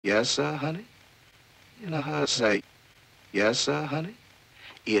Yes, sir, honey. You know how I say, yes, sir, honey.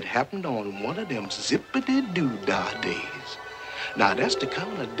 It happened on one of them zippity-doo-dah days. Now, that's the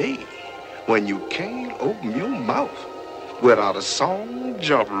kind of day when you can't open your mouth without a song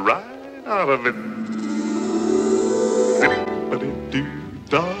jump right out of it.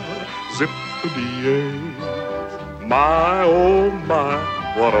 Zippity-doo-dah, zippity-yay. My, oh my,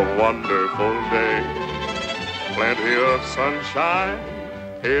 what a wonderful day. Plenty of sunshine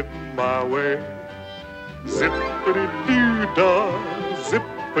heading my way. Zippity-doo-dah,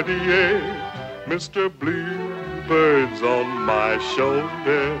 zippity-yay. Mr. Bluebird's on my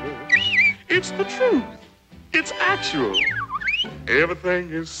shoulder. It's the truth. It's actual. Everything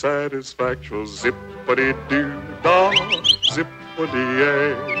is satisfactual. Zippity-doo-dah,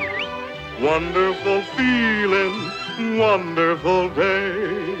 zippity-yay. Wonderful feeling, wonderful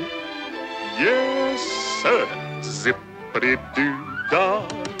day. Yes, sir. Zippity-doo-dah,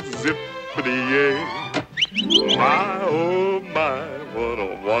 zippity-yay. My, oh my, what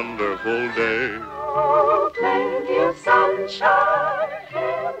a wonderful day. Oh, plenty of sunshine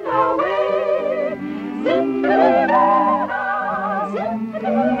in the way. Zippity-doo-dah,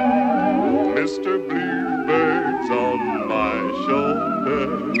 zippity-yay. Mr. Bluebird's on my shoulder.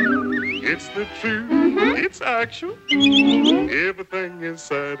 It's the truth, it's actual. Everything is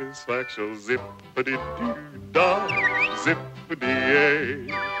satisfaction. Zippity-doo-dah, zippity-yay.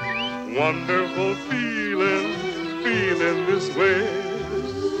 Wonderful feeling, feeling this way.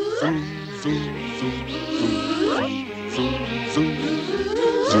 Zoom, zoom, zoom, zoom, zoom, zoom, zoom,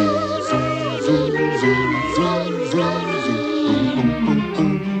 zoom, zoom, zoom, zoom, zoom, zoom, boom, boom, boom, boom,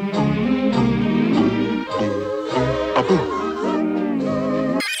 boom, boom, boom, boom, boom.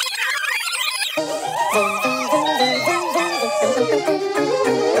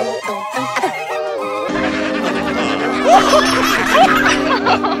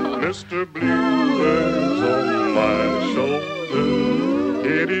 Mr. Bluebird's on my shoulder.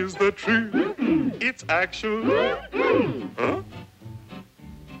 It is the truth. It's actual. Huh?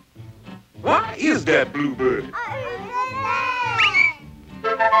 Why is that Bluebird?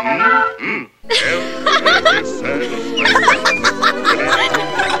 Everything is satisfactory.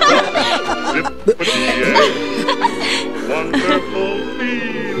 Wonderful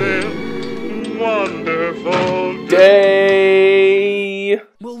feeling, wonderful day.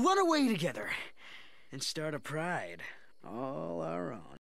 We'll run away together and start a pride all our own.